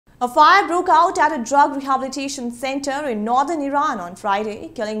A fire broke out at a drug rehabilitation center in northern Iran on Friday,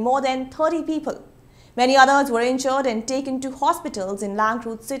 killing more than 30 people. Many others were injured and taken to hospitals in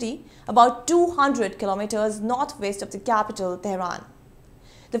Langrud city, about 200 kilometers northwest of the capital, Tehran.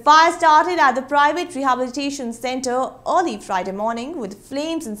 The fire started at the private rehabilitation center early Friday morning with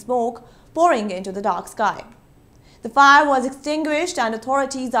flames and smoke pouring into the dark sky. The fire was extinguished and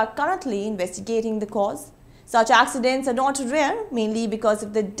authorities are currently investigating the cause. Such accidents are not rare, mainly because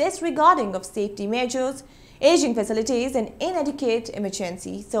of the disregarding of safety measures, aging facilities and inadequate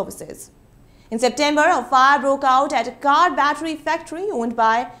emergency services. In September, a fire broke out at a car battery factory owned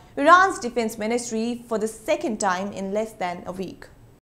by Iran's defense ministry for the second time in less than a week.